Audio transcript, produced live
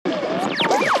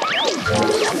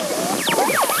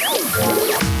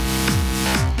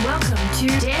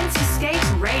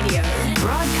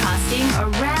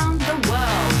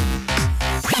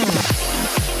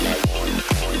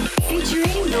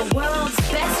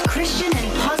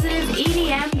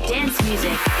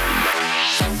music.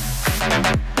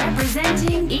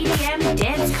 Representing EDM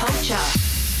dance culture.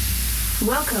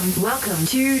 Welcome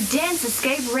to Dance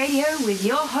Escape Radio with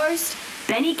your host,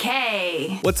 Benny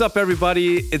K. What's up,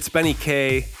 everybody? It's Benny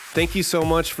K. Thank you so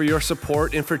much for your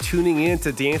support and for tuning in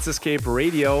to Dance Escape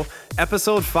Radio,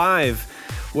 episode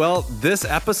 5. Well, this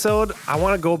episode, I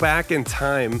want to go back in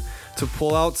time to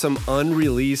pull out some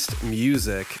unreleased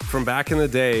music from back in the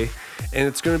day, and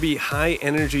it's going to be high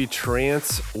energy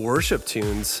trance worship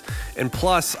tunes. And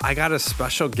plus, I got a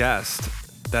special guest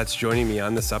that's joining me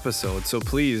on this episode, so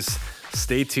please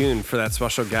stay tuned for that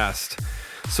special guest.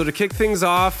 So to kick things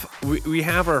off, we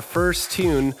have our first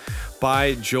tune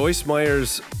by Joyce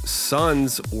Meyer's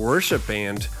son's worship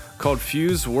band called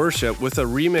Fuse Worship with a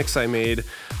remix I made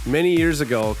many years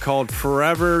ago called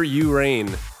Forever You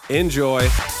Reign. Enjoy.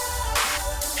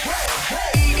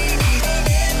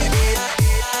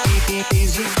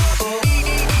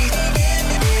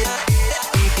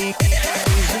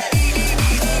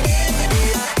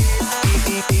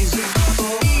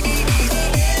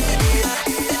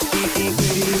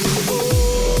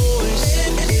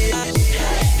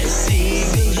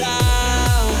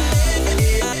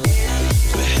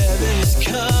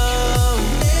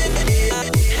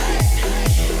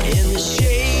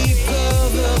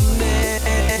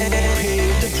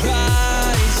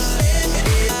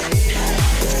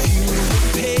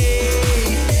 Pay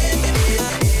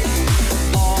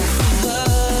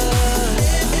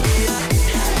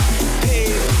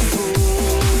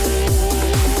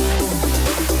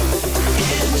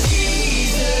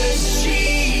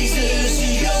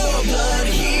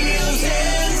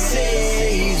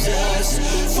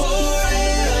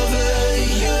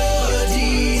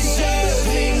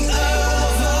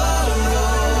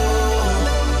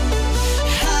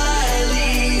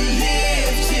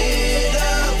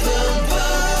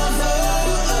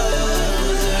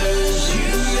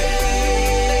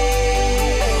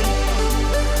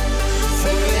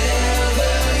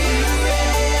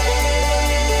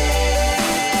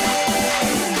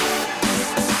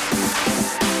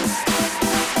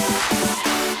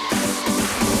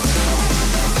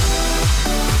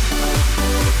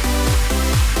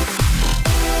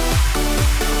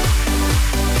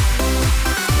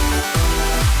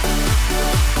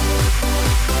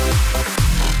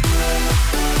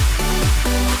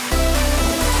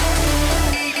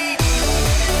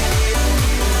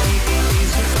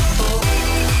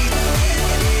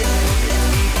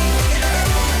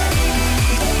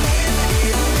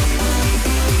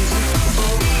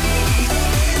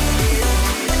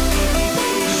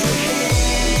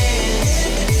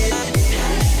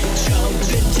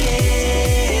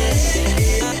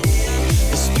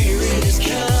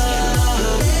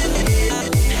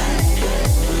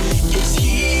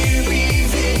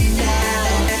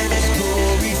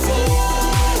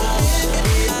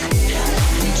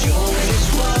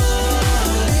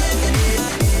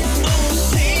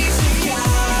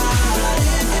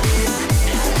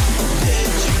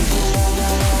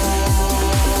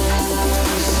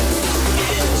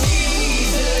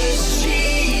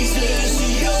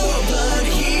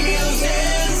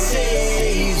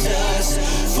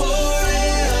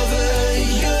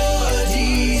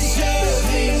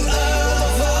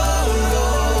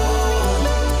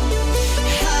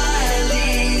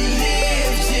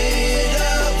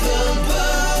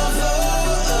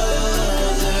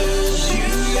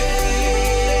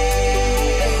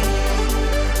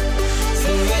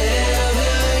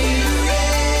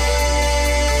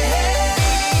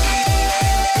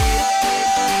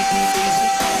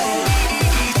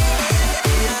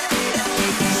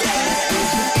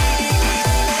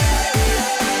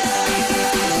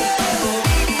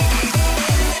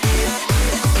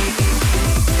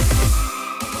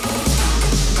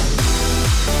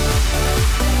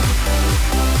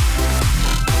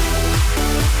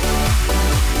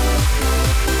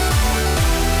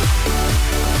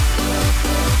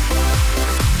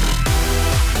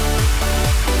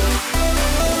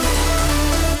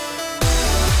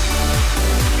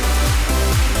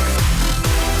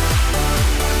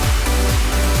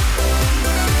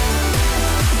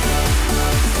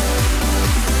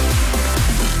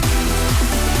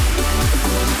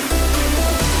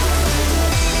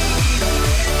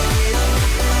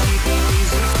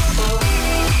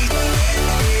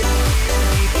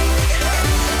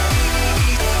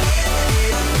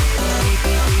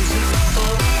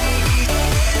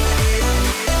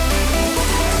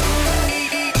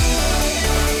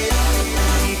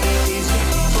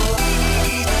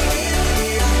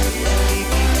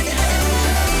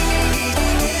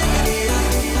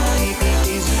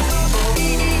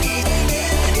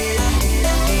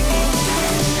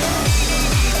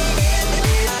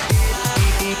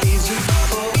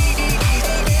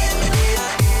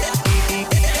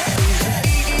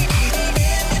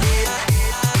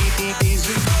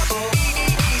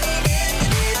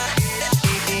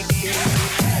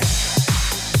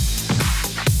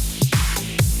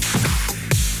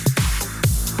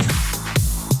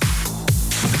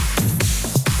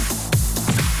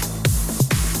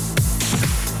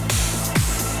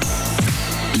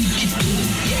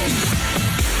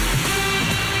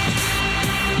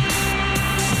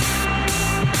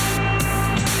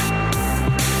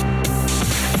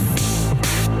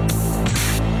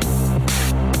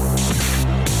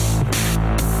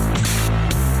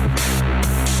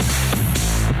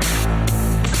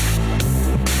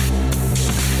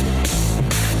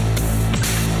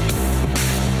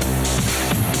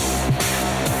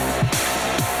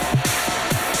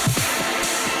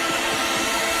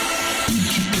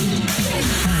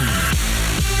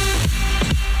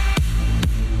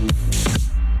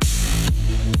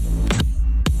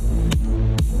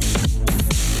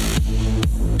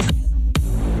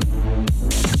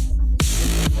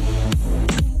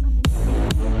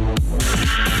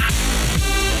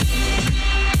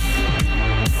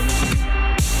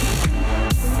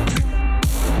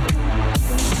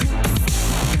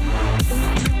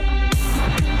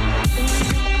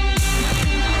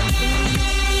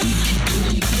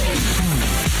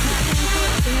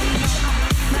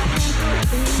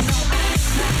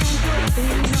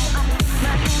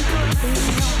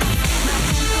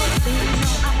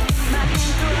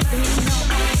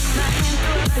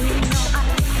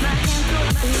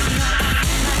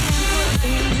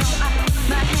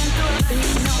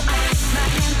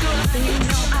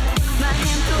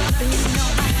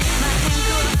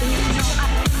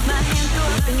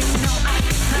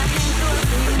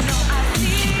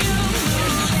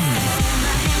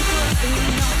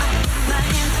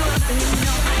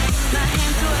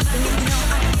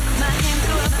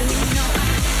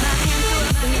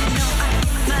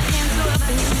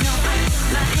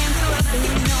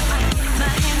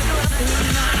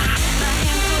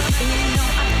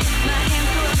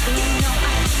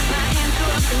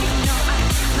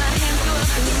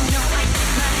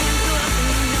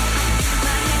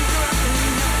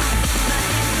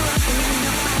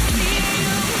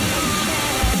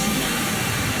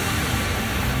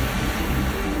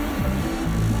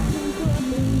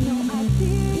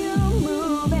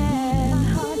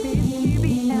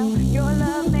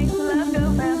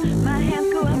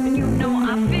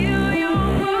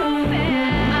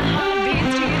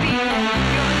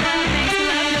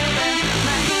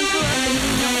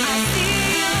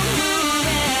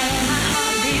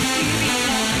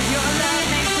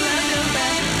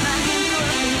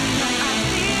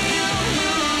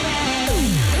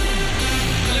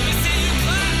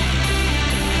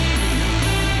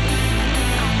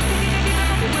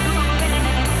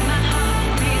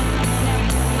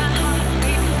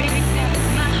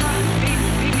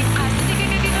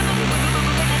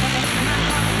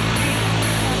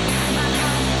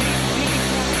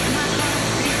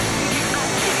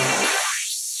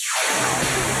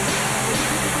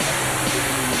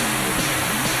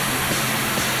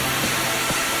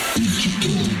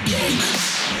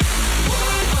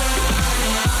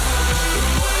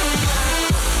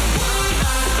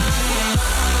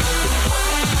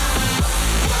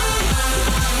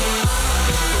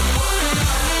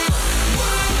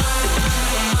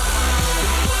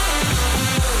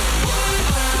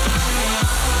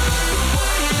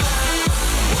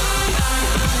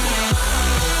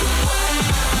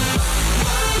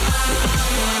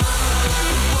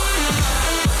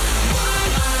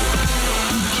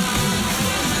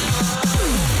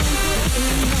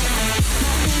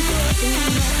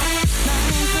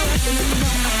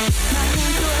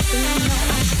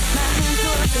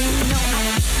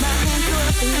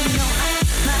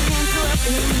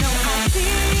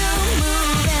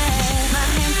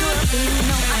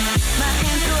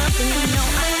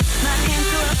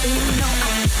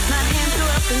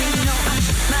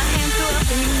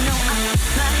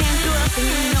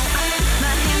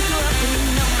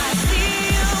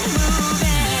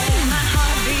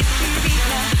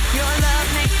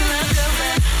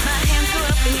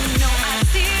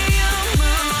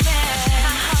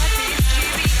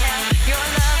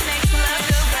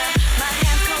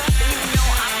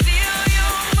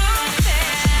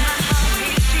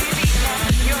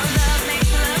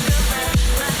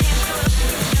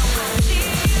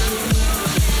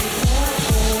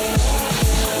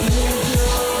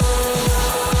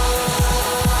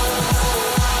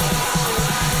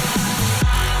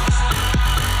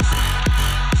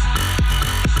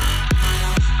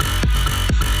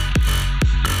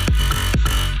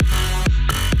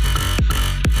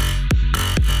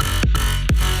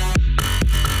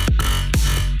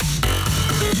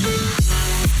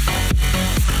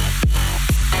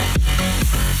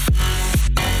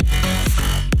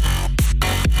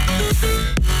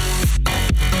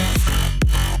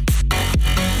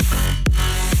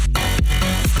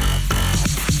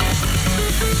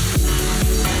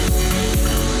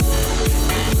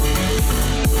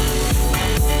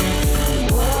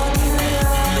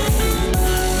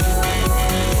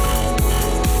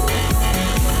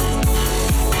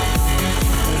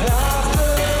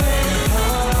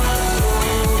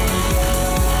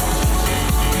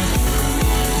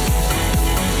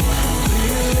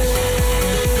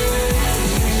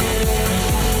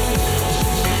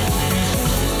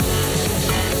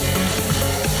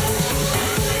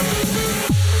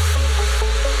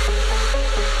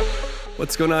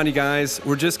What's going on, you guys?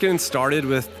 We're just getting started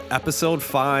with episode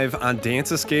 5 on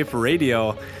Dance Escape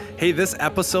Radio. Hey, this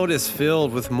episode is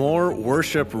filled with more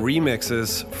worship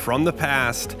remixes from the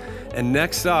past. And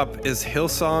next up is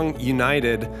Hillsong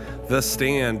United, The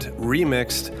Stand,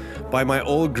 remixed by my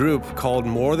old group called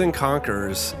More Than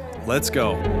Conquerors. Let's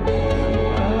go. I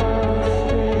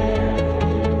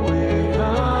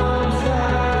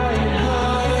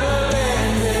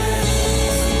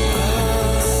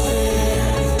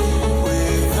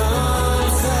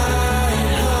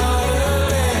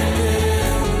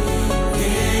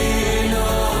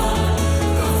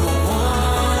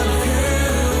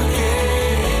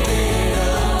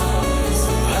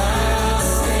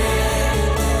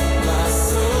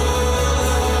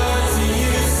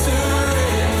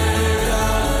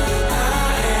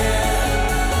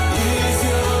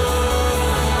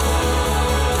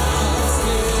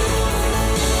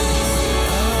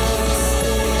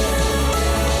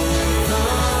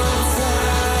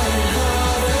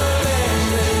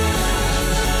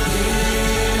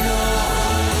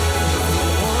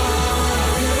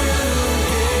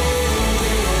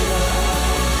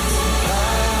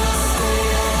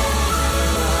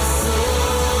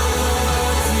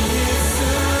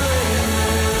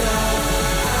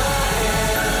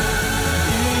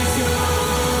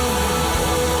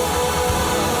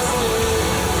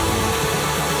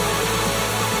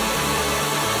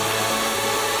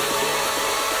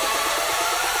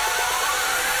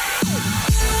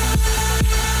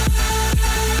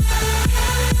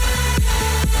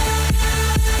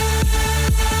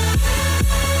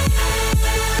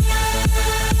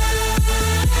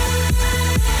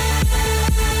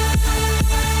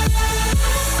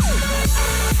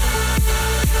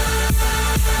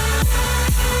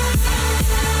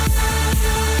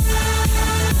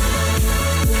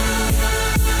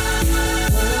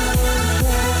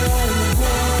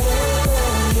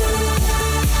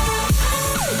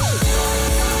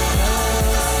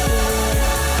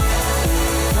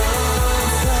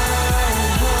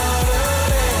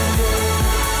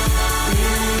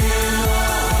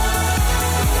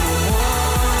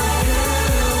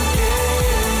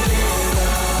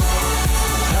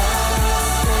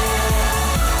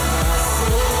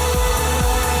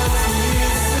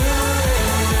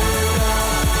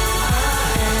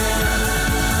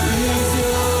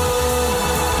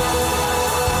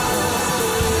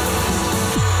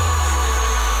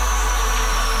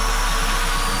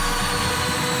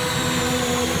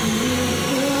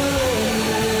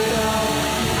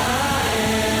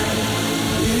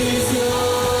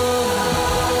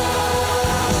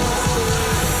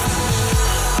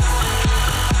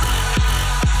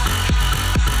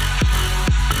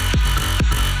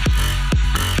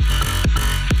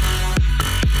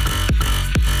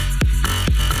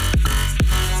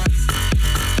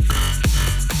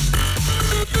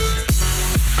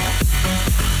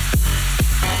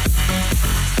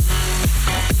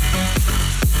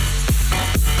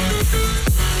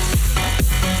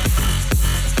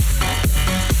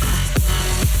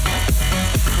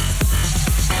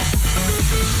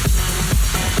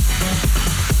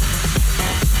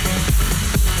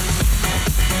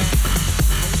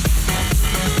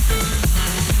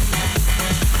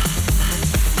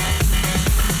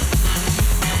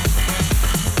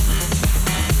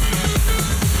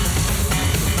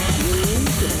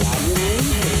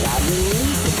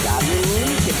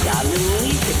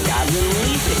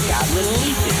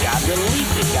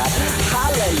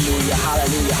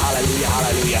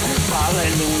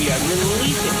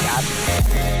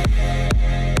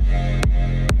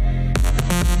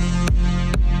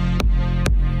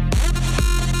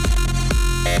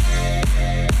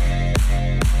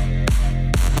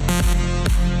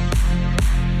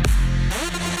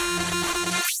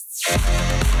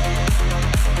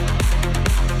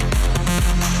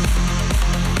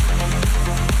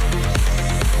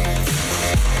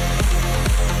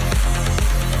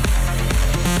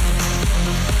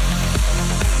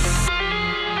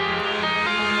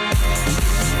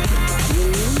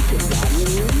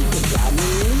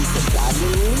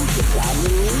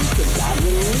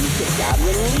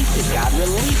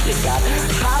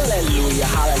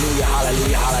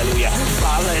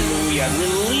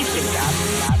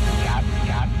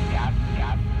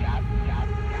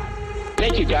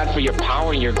Thank you, God, for your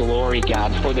power and your glory,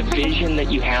 God, for the vision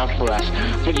that you have for us,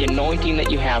 for the anointing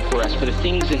that you have for us, for the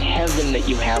things in heaven that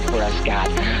you have for us, God.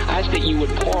 I ask that you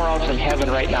would pour out from heaven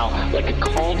right now like a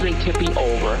cauldron tipping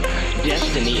over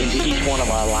destiny into each one of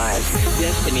our lives,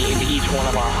 destiny into each one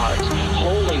of our hearts,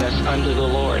 holiness unto the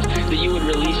Lord, that you would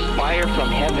release fire from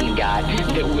heaven, God,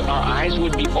 that our eyes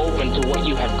would be open to what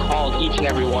you have called each and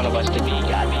every one of us to be,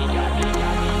 God.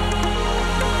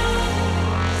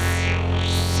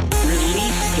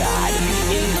 God,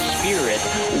 in the spirit,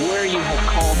 where you have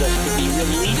called us to be.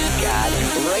 Release, God,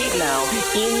 right now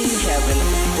in heaven.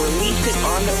 Release it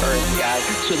on the earth, God,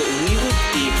 so that we would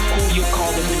see who you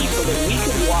called us to be, so that we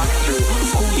could walk through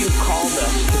who you called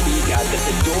us to be, God, that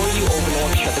the door you open, no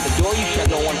one can shut, that the door you shut,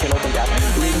 no one can open, God.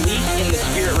 Release in the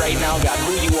spirit right now, God,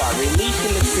 who you are. Release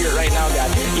in the spirit right now, God,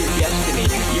 your destiny,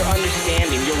 your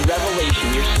understanding, your revelation,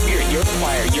 your spirit, your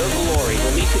fire, your glory.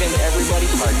 Release it into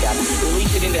everybody's heart, God.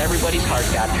 Release it into everybody's heart,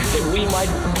 God, that we might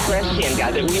press in,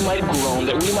 God, that we might groan,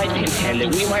 that we might contend,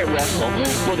 that we might wrestle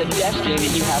for the destiny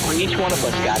that you have for each one of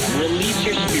us, God. Release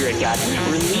your spirit, God.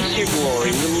 Release your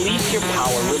glory. Release your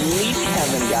power. Release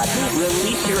heaven, God.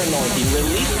 Release your anointing.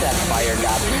 Release that fire,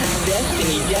 God.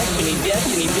 Destiny, destiny,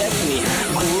 destiny, destiny.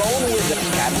 Groan with us,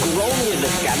 God. Groan with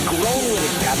us, God. Groan with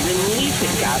us, God. Release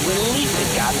it, God. Release it,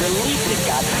 God. Release it,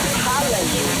 God.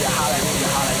 Hallelujah, hallelujah,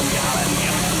 hallelujah,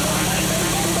 hallelujah.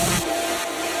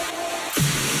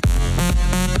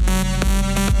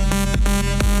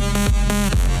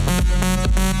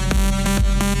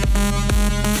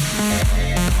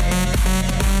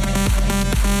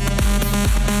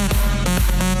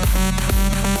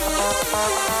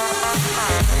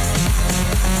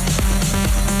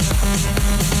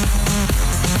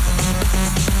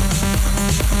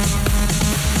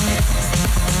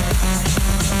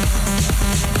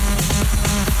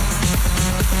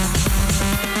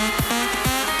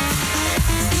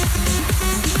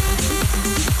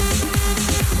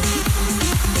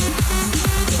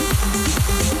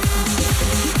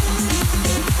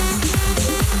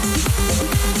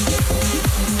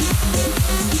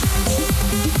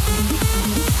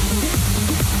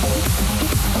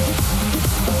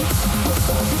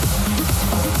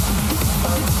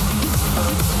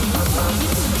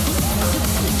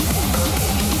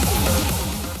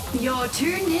 You're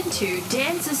tuned into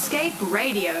Dance Escape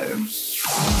Radio.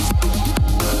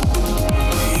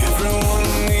 Everyone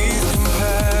needs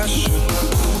compassion,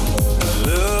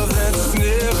 love that's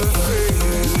never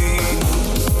fading.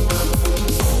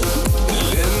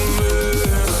 Let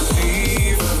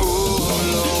mercy fall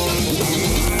on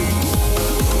me.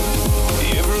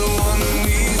 Everyone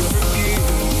needs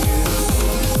forgiveness,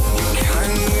 the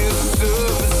kindness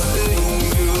of a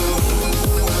Savior.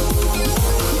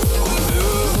 The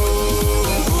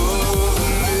hope of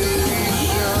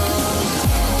nations.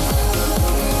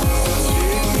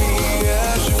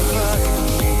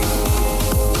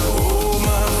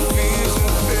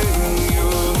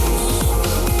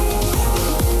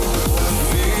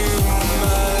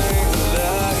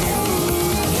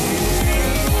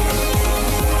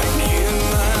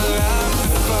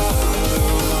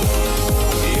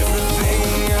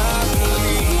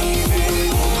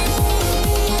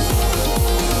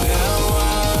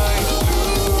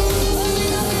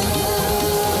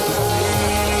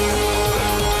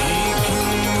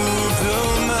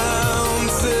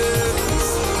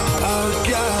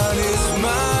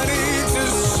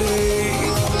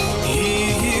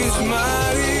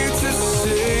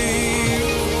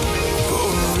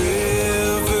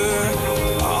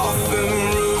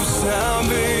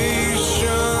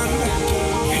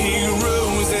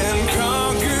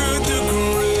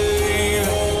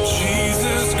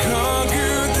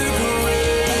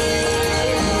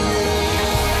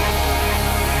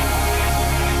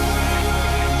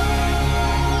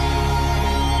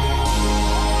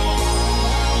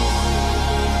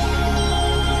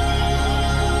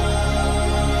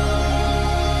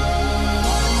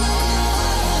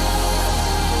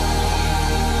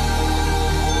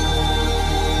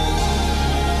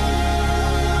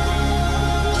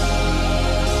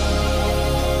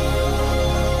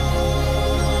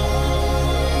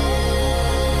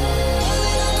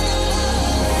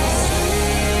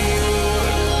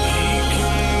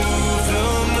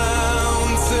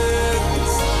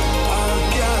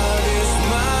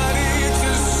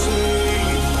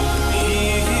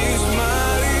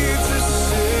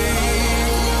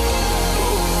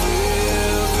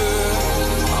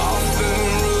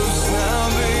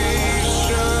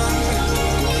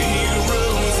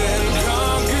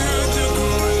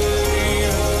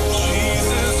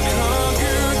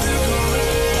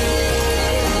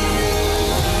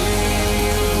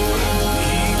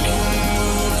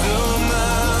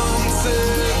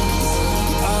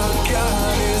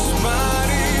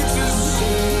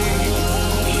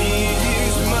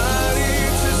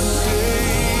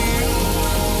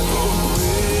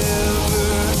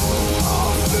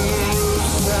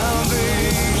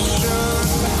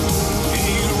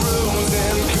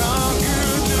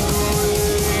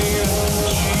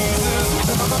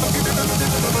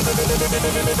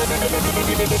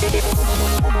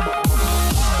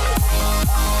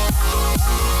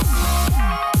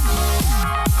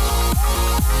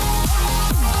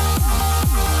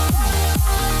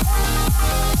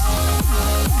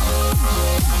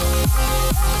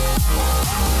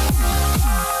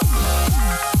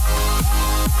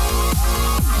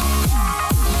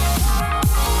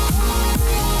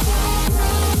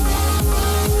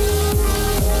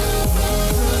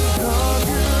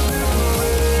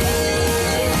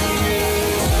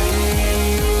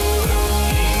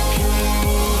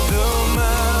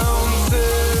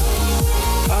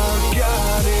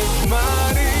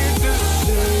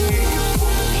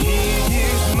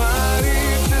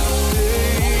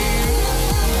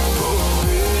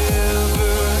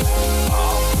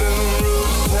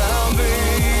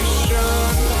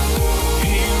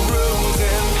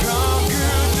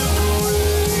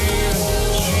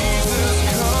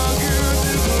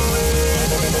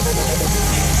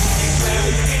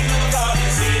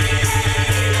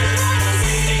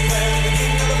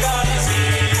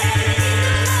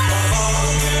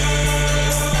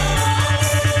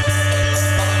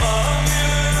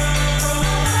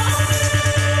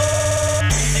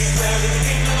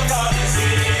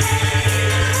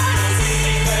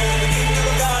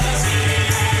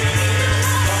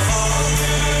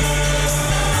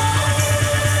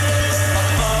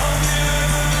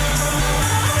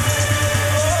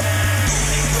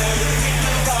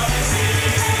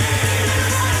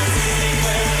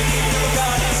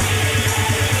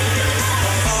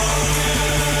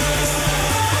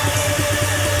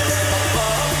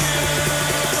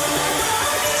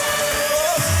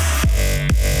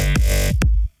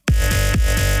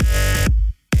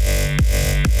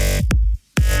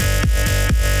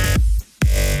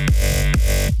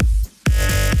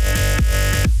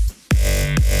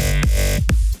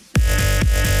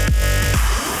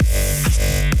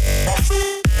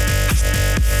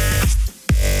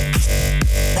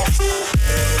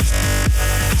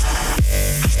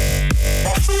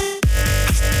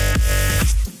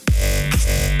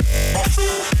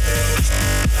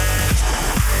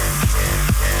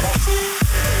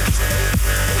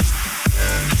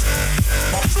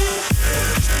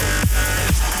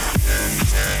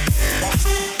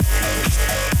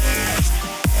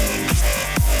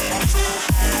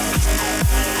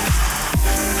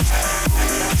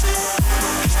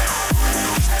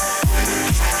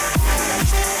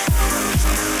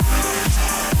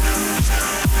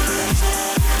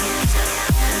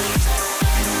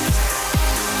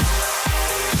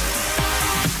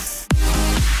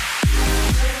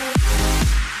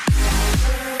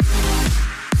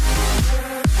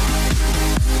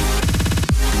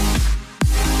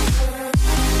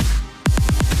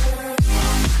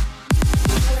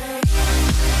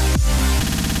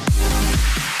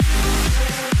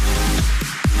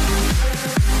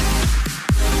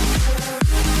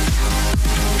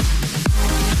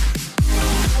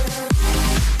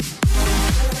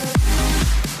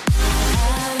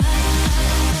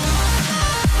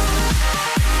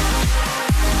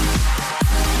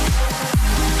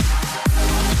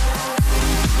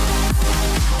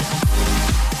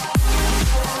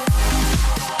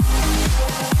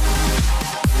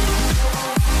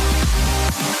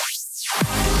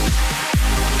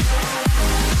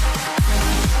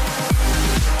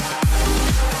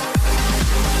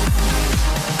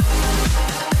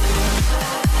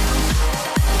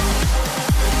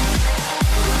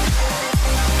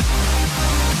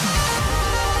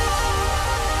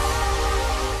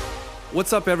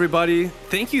 What's up, everybody?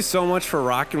 Thank you so much for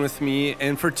rocking with me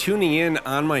and for tuning in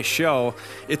on my show.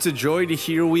 It's a joy to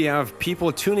hear we have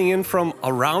people tuning in from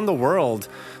around the world.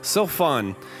 So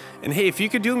fun. And hey, if you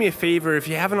could do me a favor, if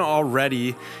you haven't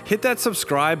already, hit that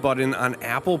subscribe button on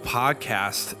Apple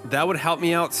Podcast. That would help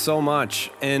me out so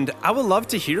much. And I would love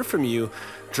to hear from you.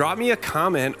 Drop me a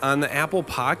comment on the Apple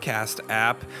Podcast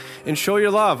app and show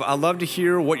your love. I'd love to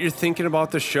hear what you're thinking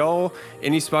about the show.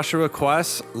 Any special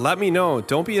requests, let me know.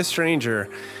 Don't be a stranger.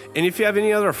 And if you have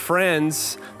any other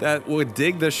friends that would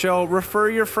dig the show, refer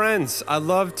your friends. I'd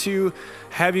love to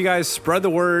have you guys spread the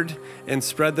word and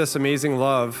spread this amazing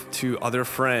love to other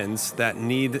friends that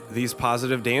need these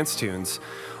positive dance tunes.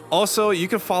 Also, you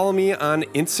can follow me on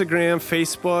Instagram,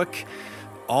 Facebook,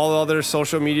 all other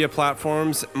social media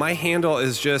platforms. My handle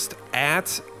is just at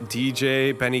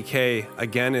DJ Benny K.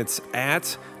 Again, it's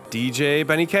at DJ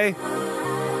Benny K.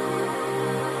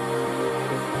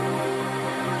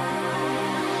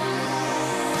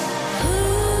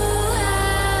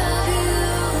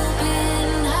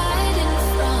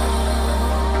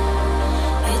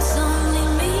 It's only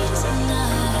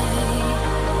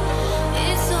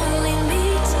me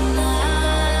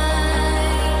tonight.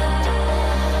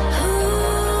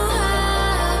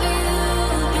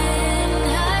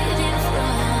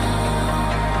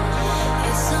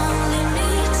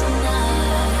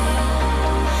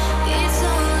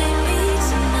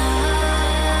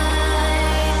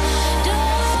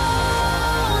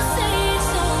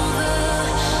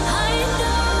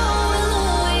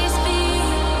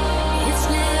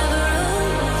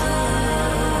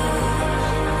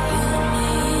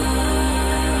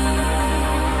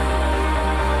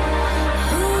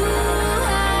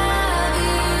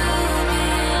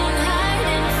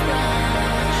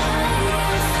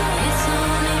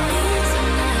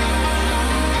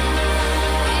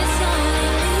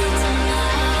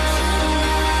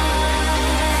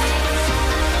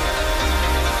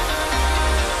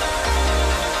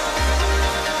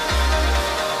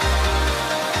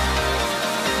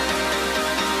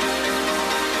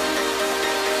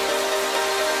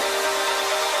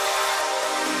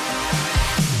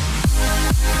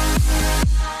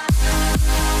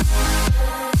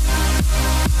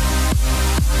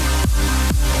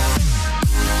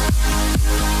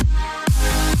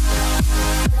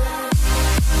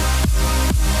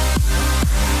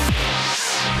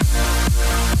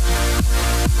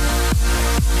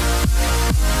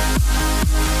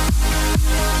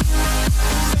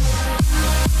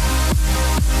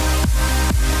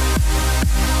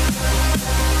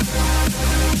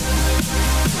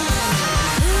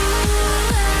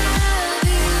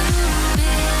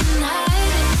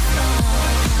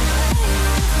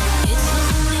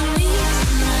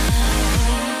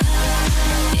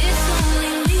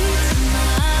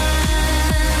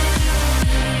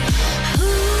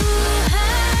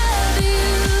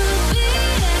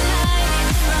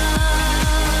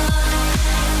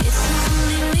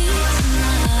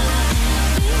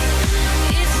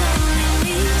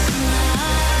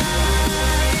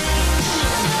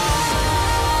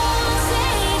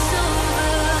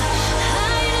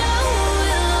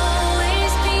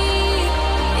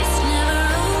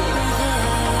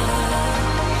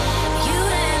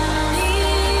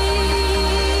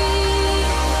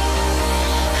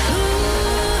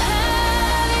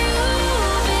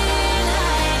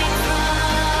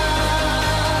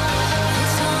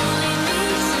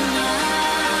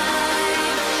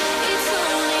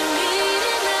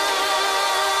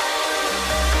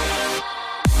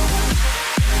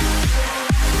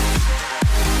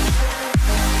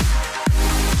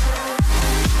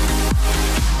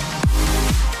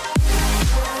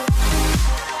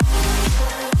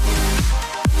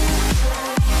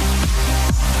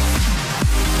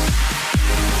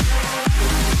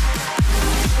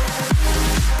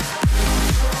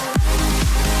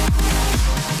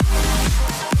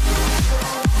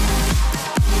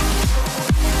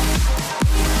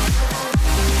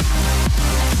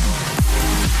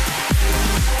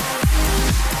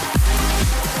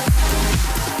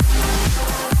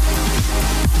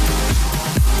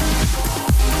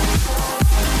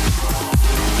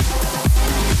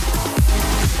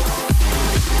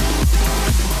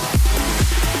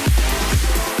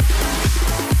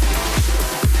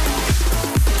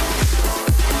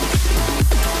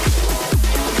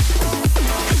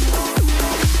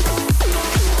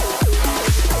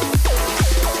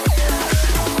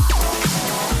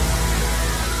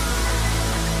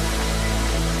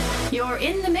 you're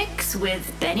in the mix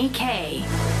with Benny K.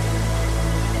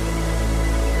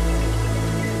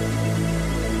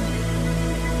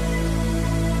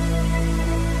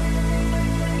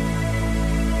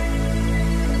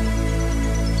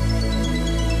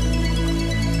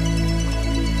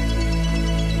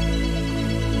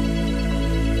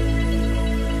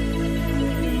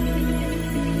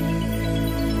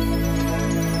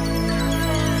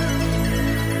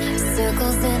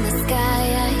 Circles in the sky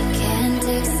I can't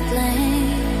explain.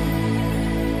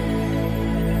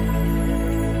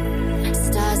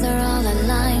 Stars are all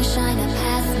aligned, shining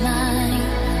past my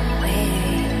way.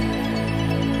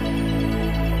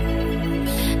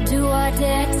 Do I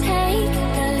dare take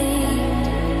the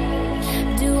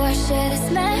lead? Do I share this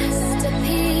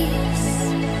masterpiece?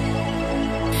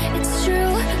 It's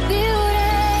true beauty.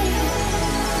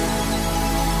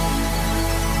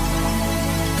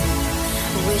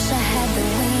 Wish I had the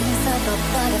wings of a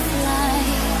butterfly,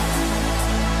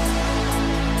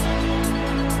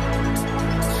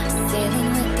 sailing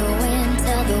with the wind,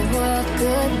 tell the world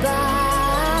goodbye.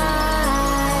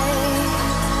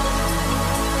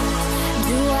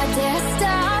 Do I dare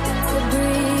stop to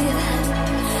breathe?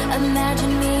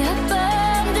 Imagine me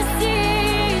above the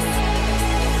seas.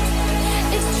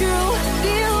 It's true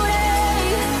beauty.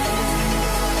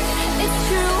 It's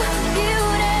true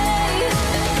beauty.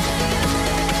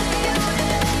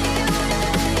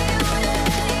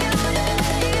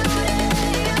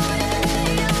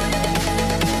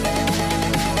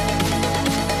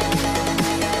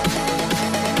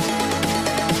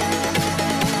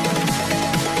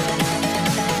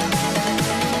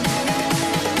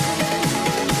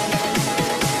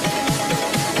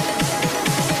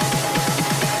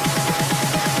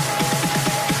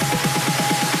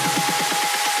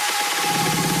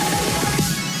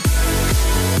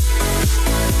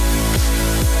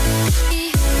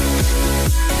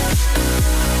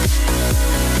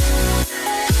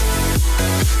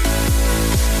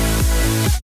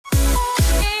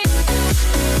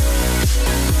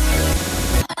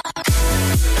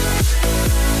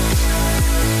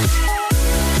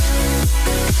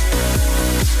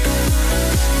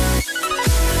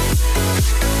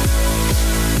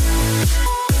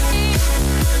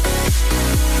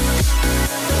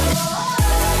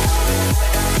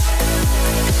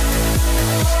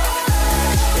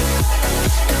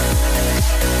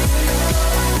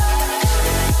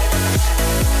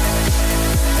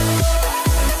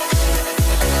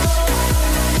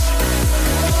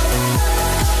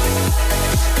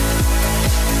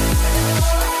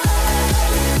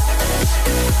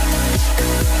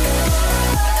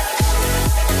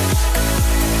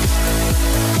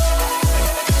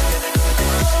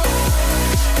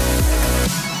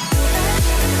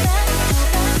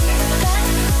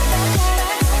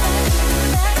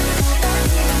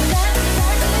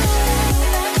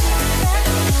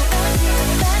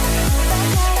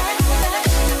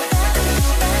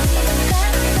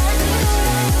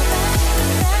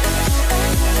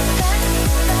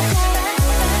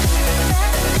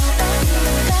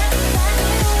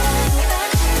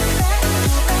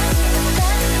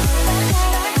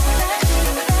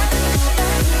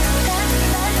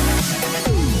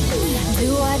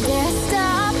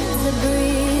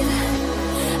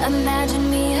 Imagine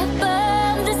me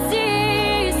above the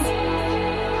seas.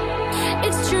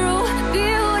 It's true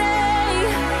beauty.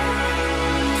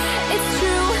 It's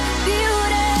true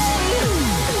beauty.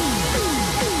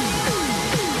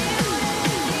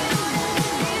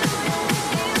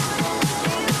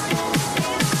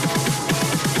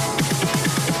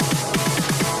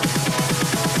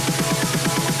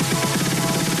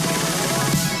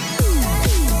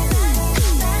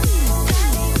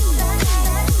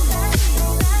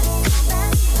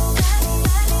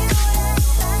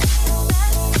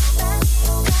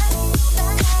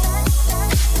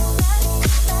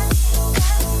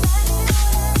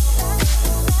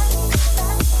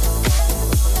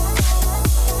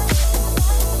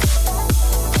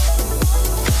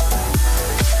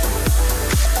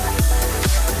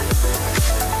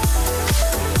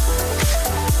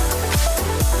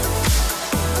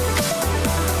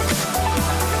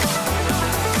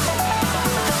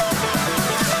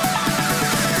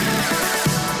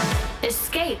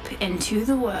 Into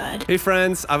the Word. Hey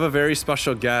friends, I have a very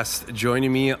special guest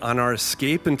joining me on our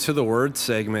Escape into the Word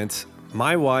segment.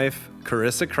 My wife,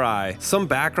 Carissa Cry. Some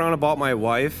background about my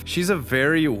wife: she's a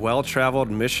very well-traveled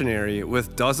missionary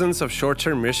with dozens of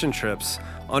short-term mission trips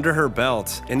under her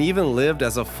belt, and even lived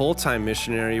as a full-time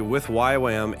missionary with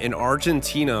YWAM in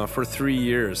Argentina for 3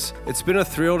 years. It's been a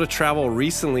thrill to travel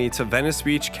recently to Venice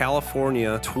Beach,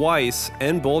 California twice,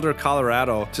 and Boulder,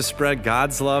 Colorado to spread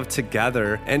God's love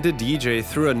together and to DJ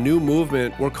through a new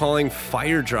movement we're calling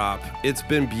Fire Drop. It's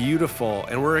been beautiful,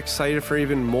 and we're excited for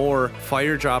even more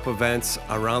Fire Drop events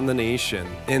around the nation.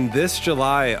 In this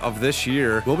July of this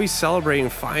year, we'll be celebrating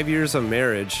 5 years of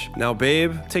marriage. Now,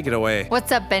 babe, take it away.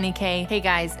 What's up, Benny K? Hey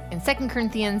guys, in 2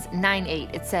 Corinthians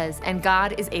 9:8 it says, "And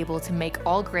God is able to make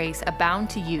all grace abound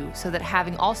to you, so that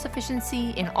having all sufficiency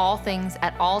in all things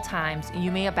at all times, you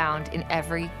may abound in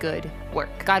every good work."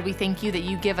 God, we thank you that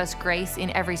you give us grace in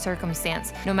every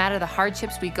circumstance. No matter the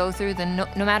hardships we go through,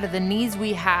 no matter the needs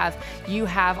we have, you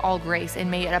have all grace, and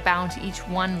may it abound to each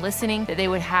one listening, that they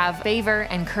would have favor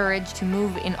and courage to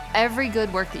move in every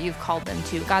good work that you've called them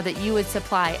to. God, that you would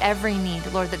supply every need,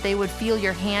 Lord, that they would feel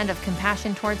your hand of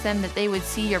compassion towards them, that they would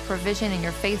see your provision and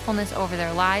your faithfulness over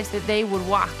their lives, that they would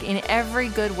walk in every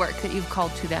good work that you've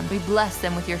called to them. We bless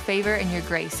them with your favor and your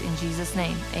grace. In Jesus'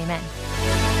 name, amen.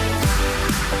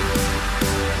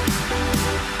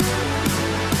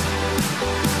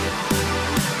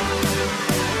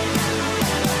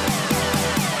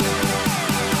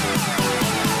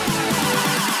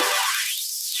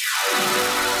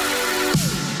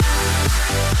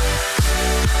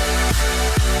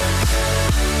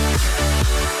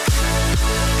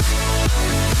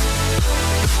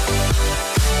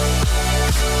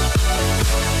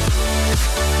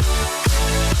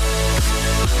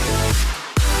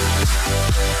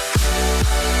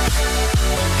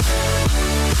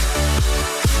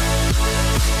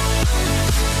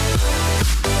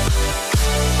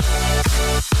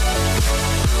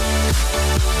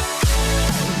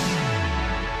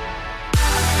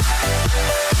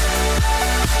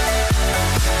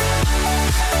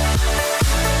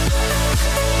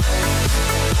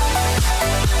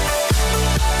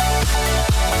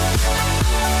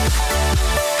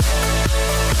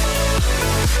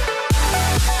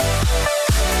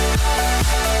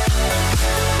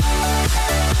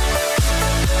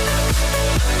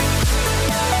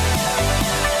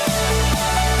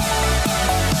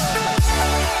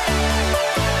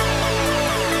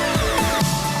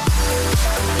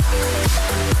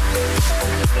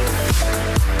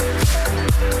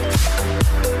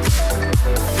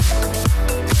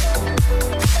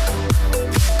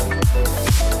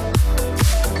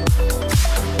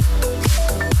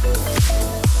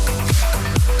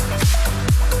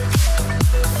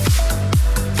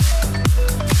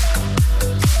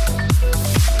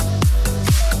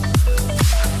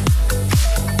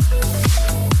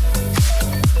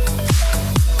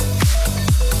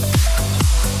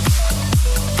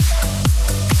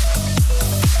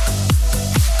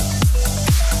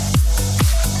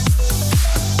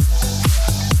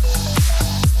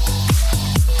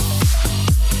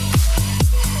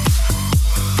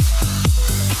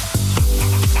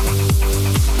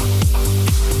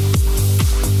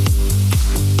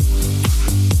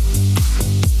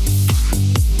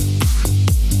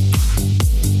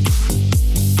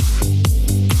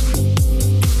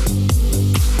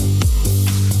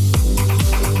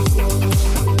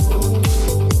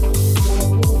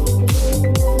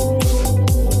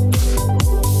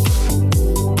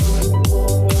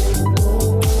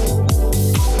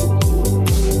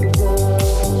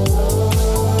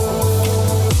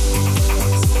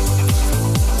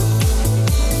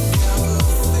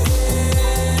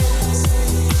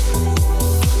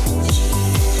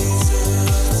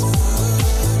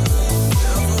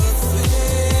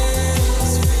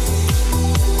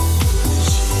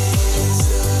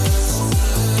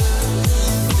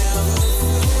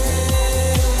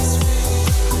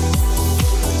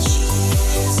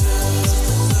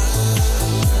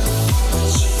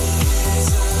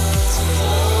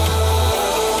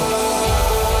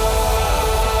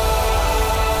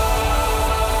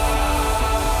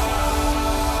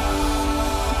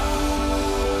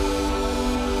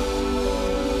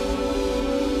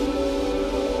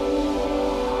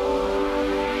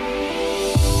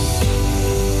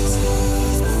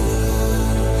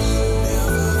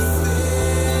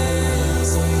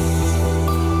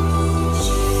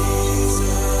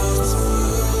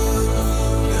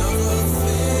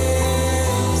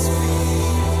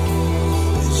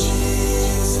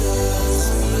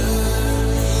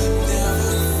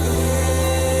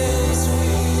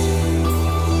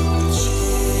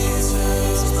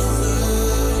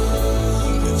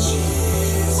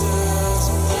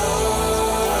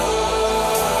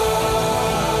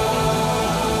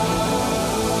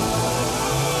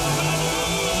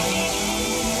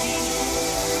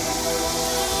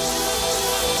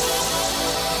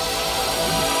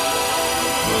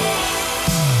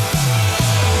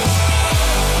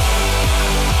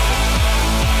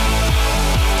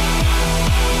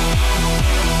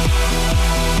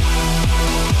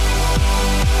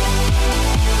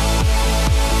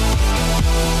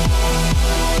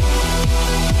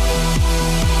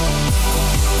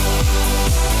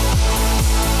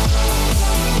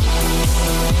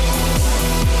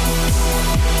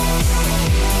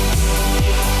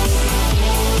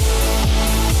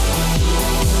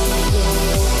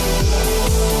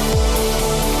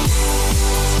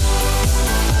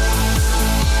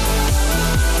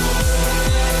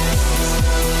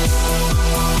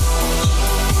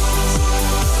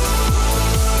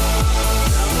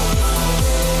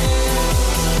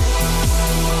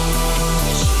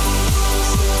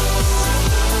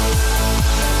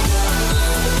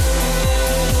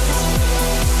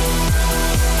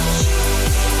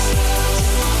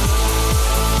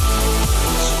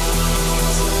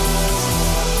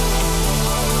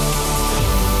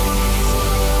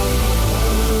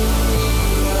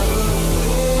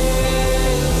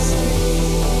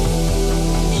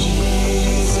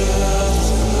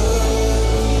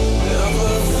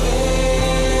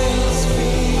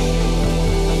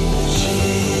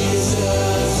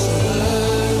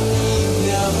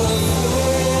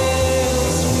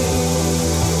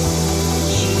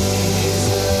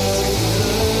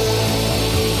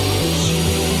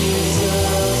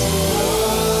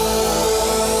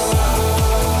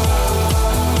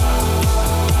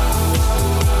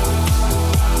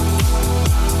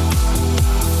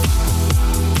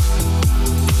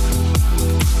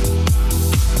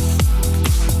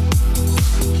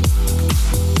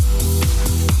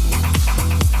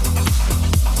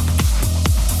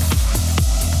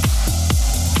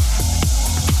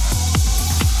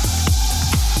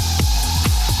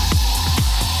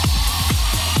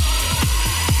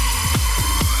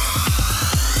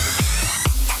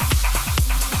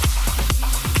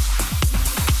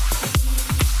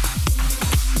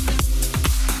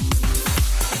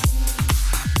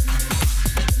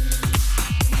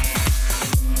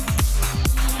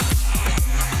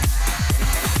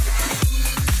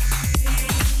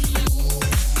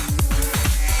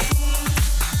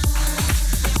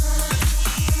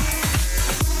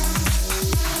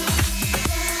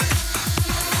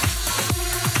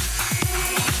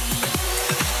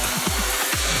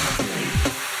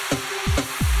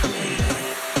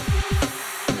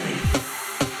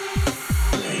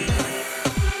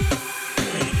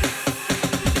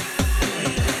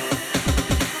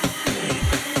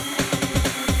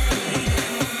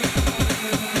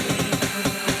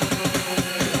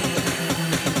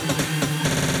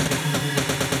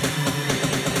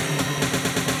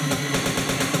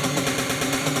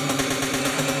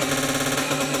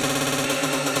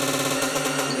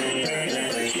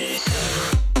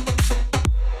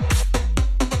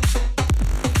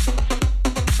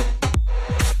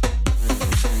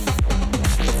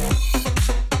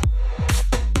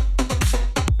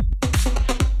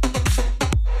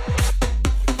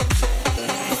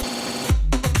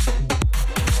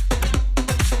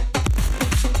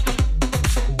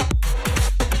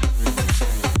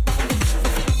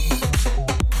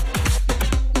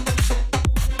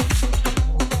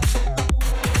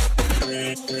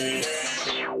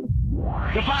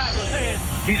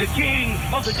 He's a king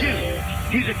of the Jews.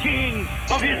 He's a king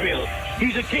of Israel.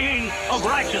 He's a king of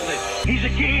righteousness. He's a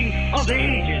king of the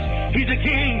ages. He's a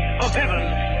king of heaven.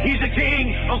 He's a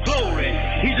king of glory.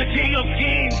 He's a king of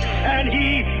kings, and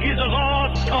he is the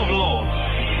Lord of lords.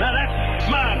 Now that's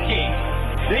my king.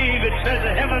 David says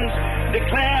the heavens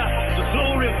declare the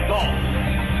glory of God,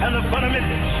 and the firmament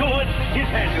showeth his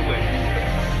handiwork.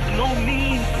 No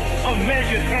means of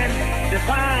measure can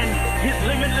define his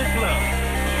limitless love.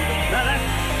 Now that's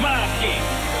my king.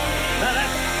 Now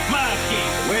that's my king.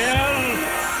 Well,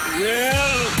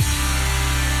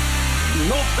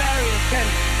 no barrier can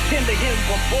hinder him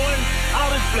from pouring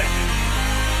out his blessing.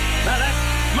 Now that's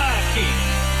my king.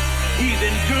 He's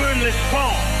enduringly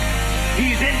strong.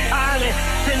 He's entirely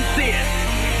sincere.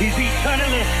 He's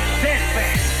eternally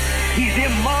steadfast. He's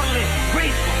immortally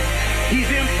graceful. He's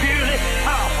imperially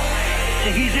powerful.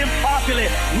 And he's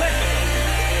impartially merciful.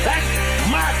 That's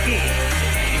my king.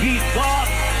 He's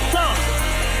God's son.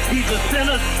 He's a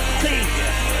sinner's savior.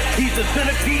 He's the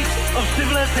centerpiece of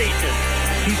civilization.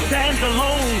 He stands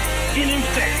alone in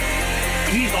himself.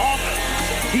 He's awesome.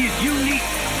 He's unique.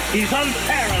 He's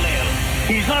unparalleled.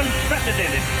 He's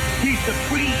unprecedented. He's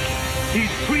supreme.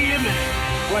 He's preeminent.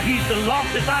 Well, he's the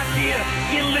loftiest idea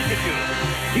in literature.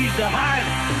 He's the highest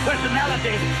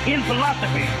personality in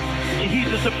philosophy. He's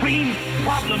the supreme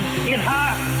problem in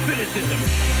high criticism.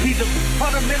 He's the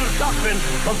fundamental doctrine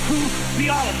of true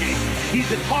theology. He's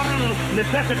the cardinal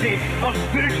necessity of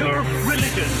spiritual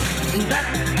religion. And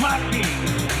that's my king.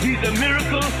 He's the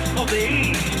miracle of the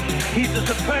age. He's the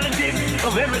superlative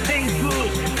of everything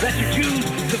good that you choose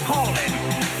to call him.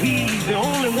 He's the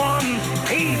only one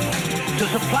able to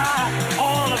supply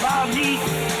all of our needs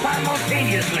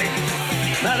simultaneously.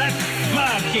 Now that's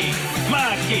my king,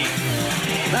 my king.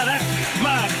 Now that's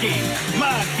my king,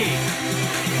 my king.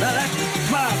 Now that's my king,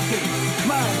 my king.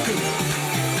 Now that's my king,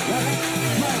 my king.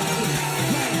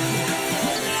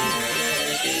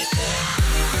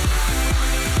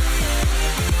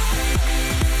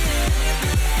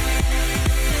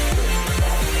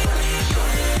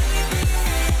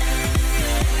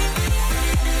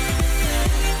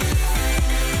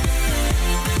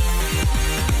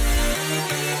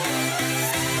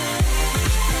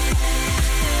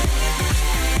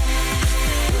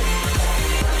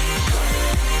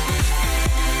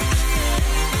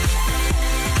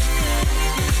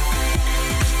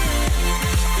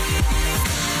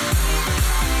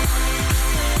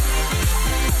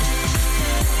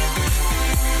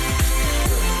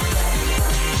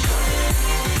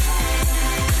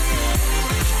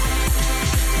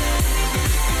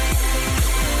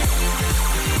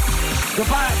 The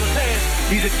Bible says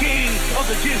he's a king of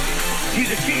the Jews.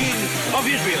 He's a king of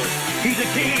Israel. He's a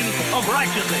king of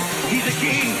righteousness. He's a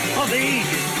king of the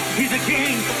ages. He's a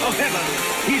king of heaven.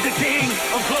 He's a king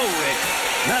of glory.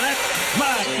 Now that's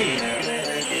my king.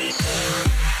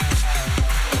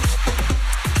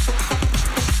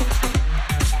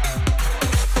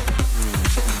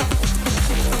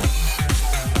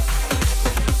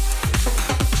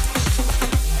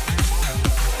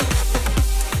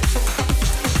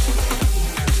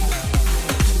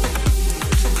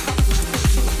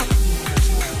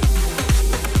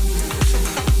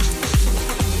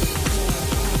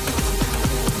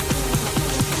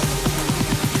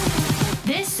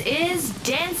 This is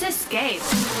Dance Escape.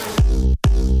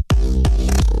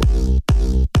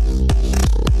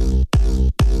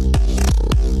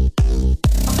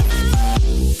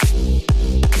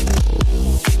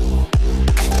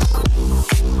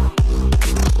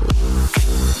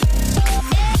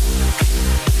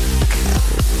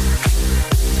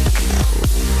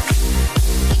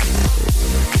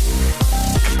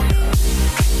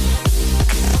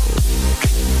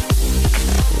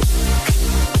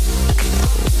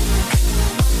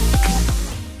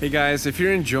 Hey guys, if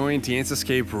you're enjoying Dance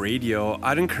Escape Radio,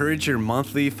 I'd encourage your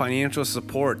monthly financial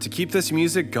support to keep this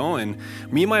music going.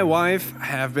 Me and my wife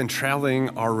have been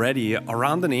traveling already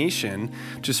around the nation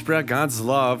to spread God's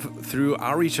love through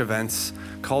outreach events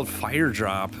called Fire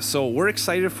Drop. So we're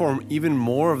excited for even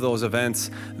more of those events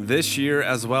this year,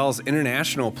 as well as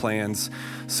international plans.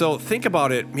 So think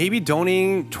about it, maybe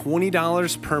donating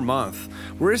 $20 per month.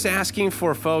 We're just asking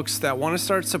for folks that want to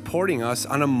start supporting us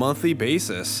on a monthly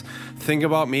basis. Think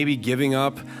about maybe giving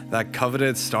up that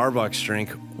coveted Starbucks drink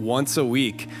once a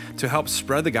week to help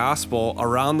spread the gospel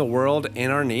around the world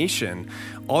and our nation.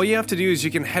 All you have to do is you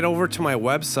can head over to my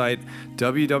website,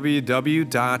 www.djbennyk.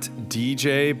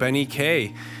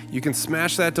 You can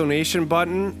smash that donation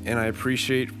button, and I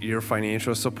appreciate your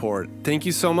financial support. Thank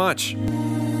you so much.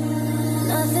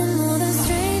 Nothing more than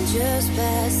strangers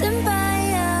passing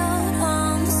by out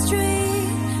on the street.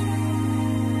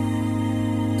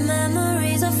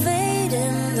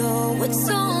 It's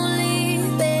only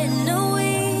been a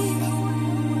week.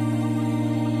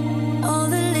 All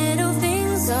the little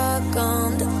things are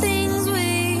gone, the things we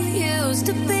used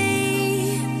to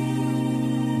be.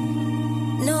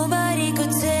 Nobody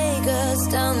could take us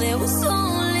down. There was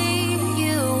only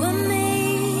you and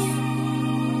me.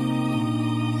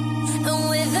 And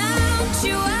without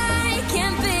you, I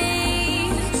can't be.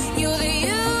 You're the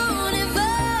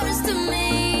universe to me.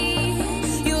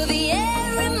 You're the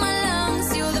air in my lungs.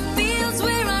 You're the fields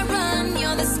where I run.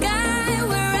 You're the sky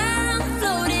where I'm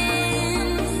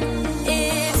floating.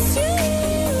 It's you.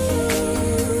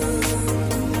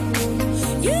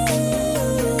 You.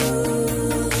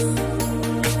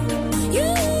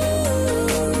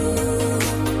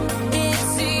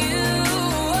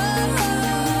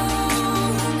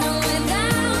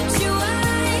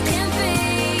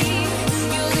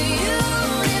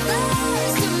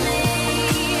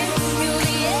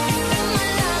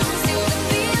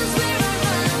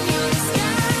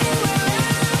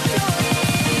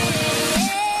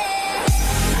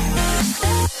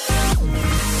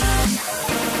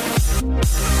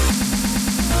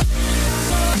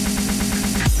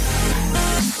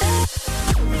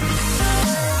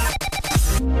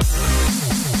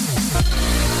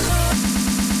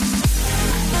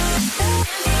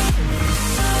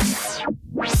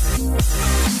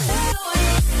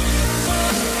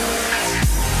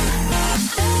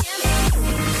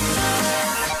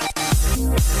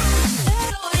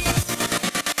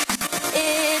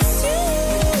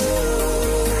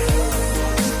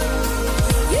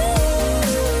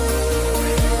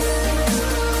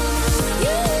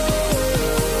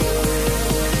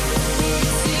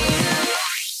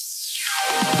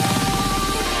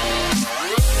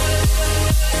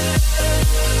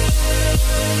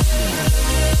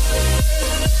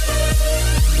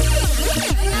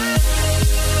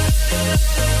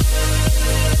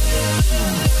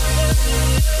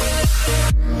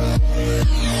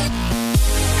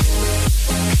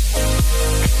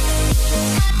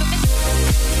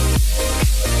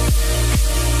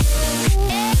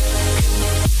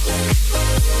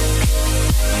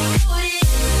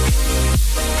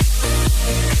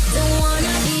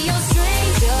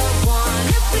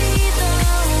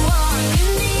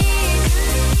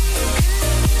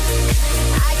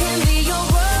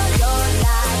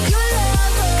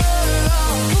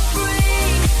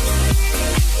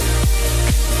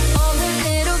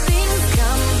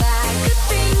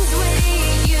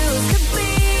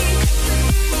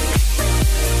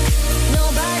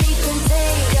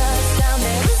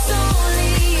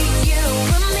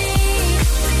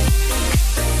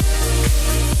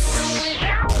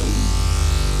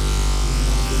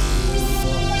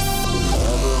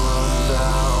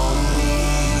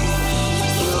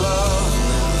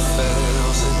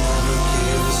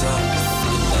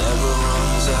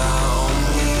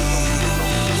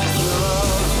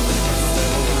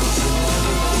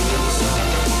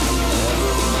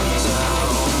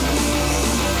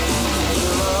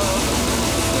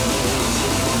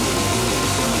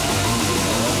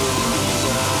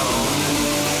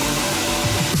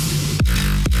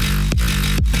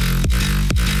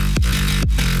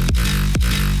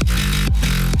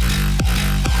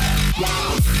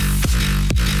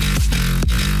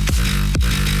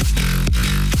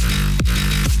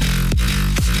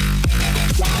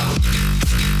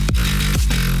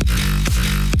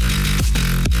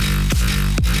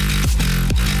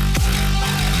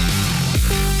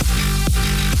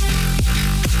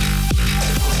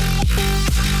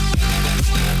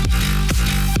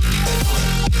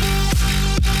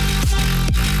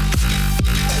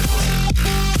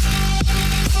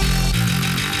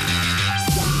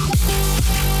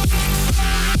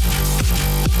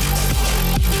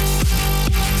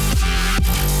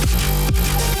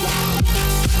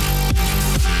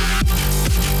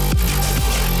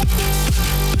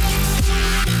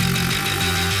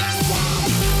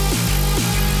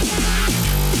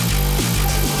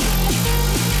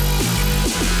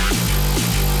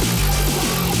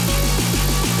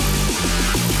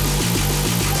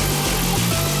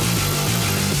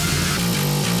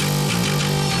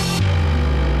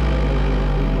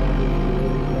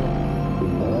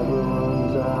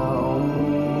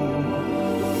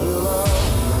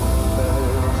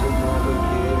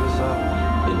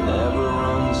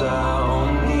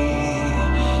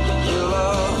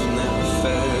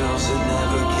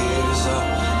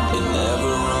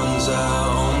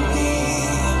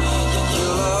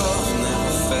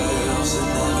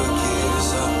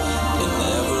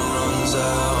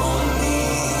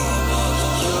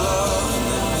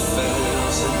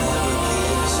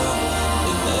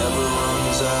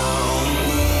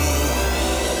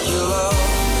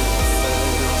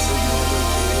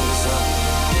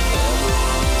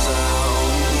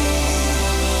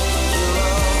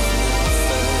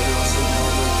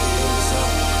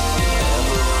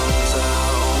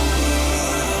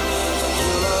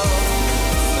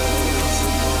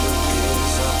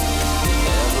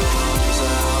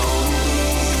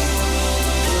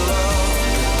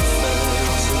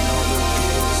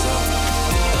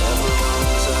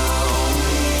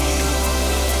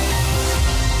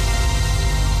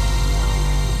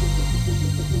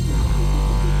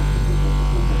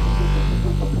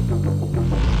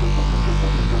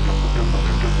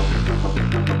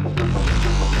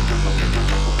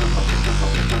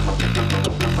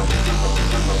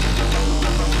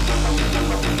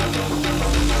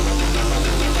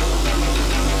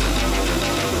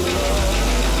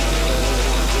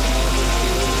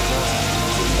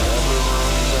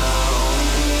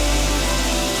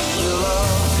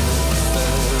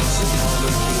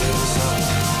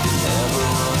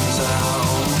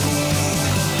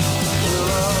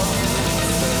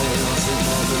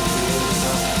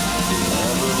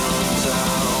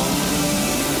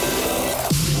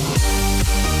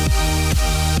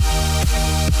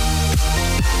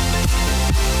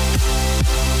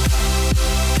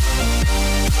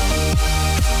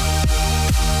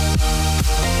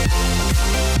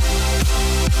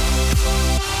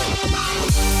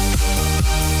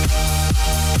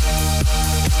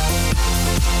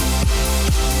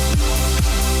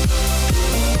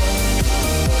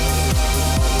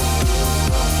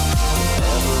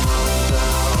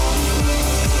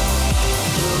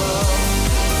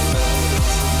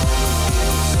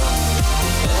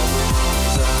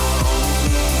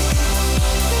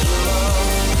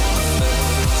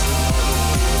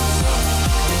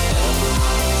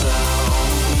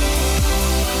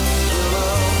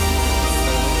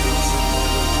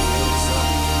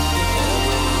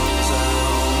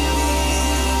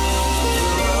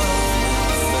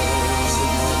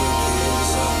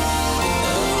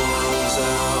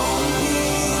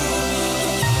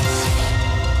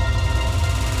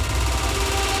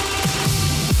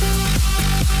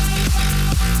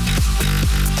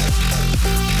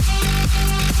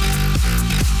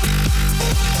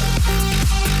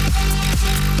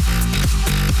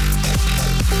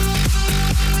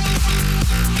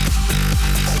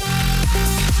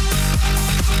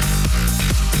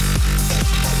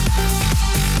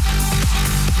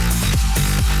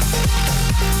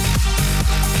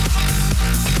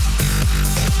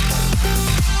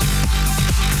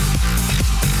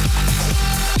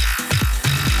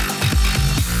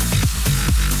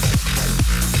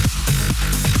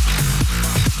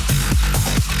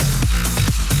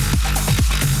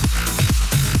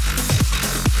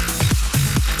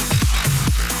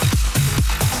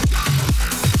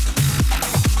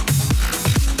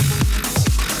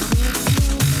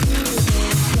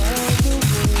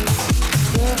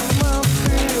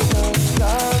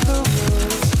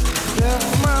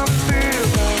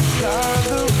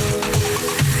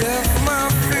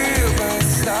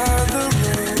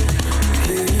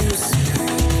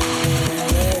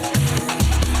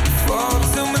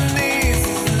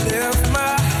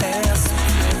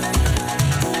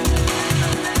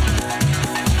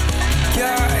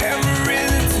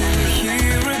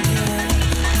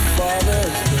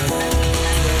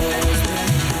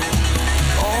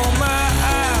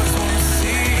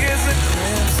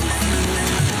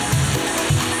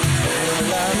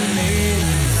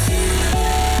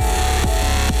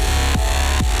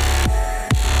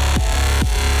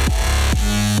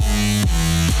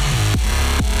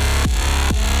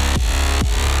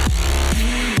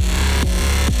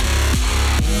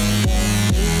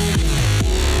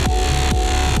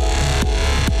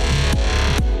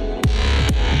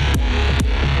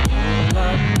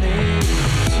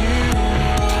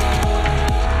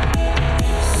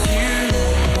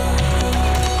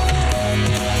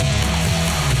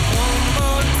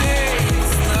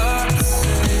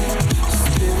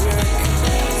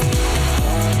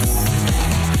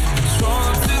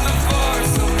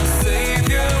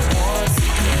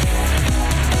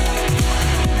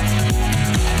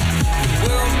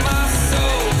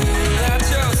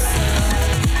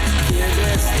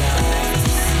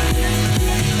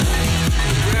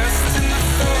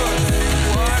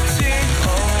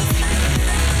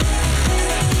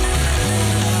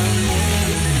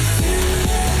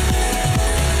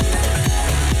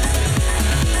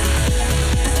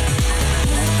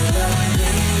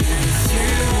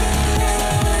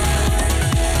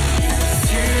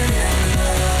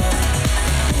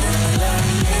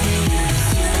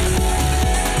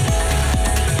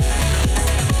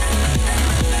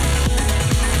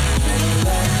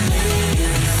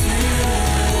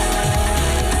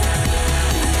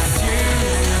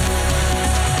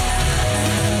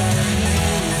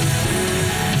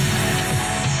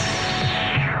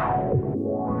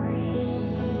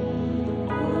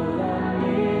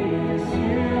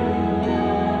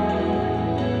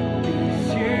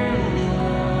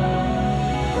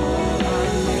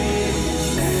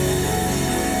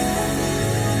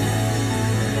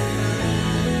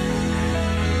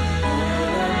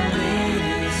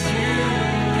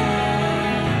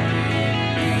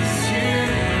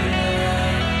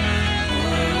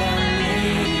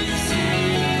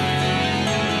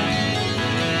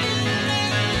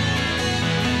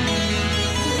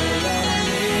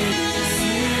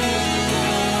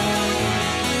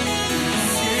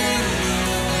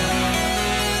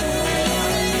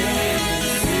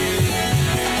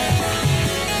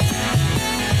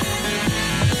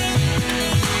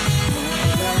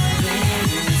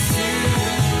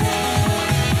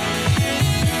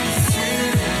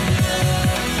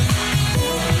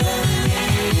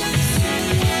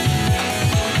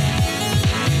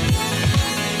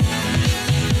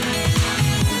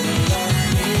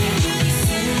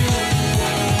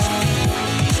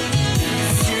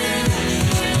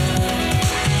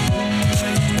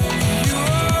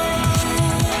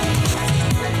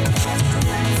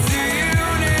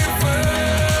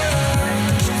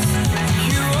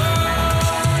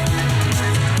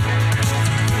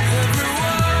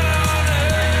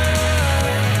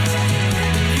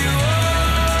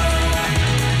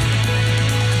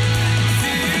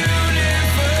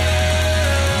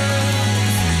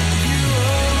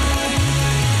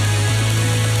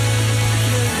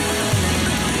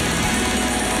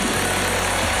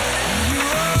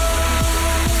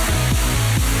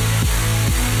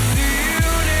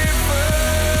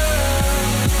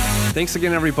 Thanks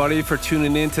again, everybody, for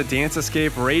tuning in to Dance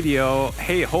Escape Radio.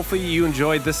 Hey, hopefully you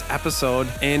enjoyed this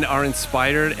episode and are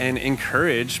inspired and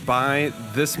encouraged by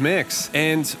this mix.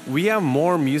 And we have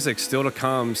more music still to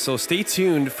come, so stay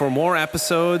tuned for more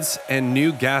episodes and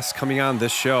new guests coming on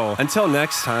this show. Until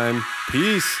next time,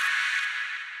 peace.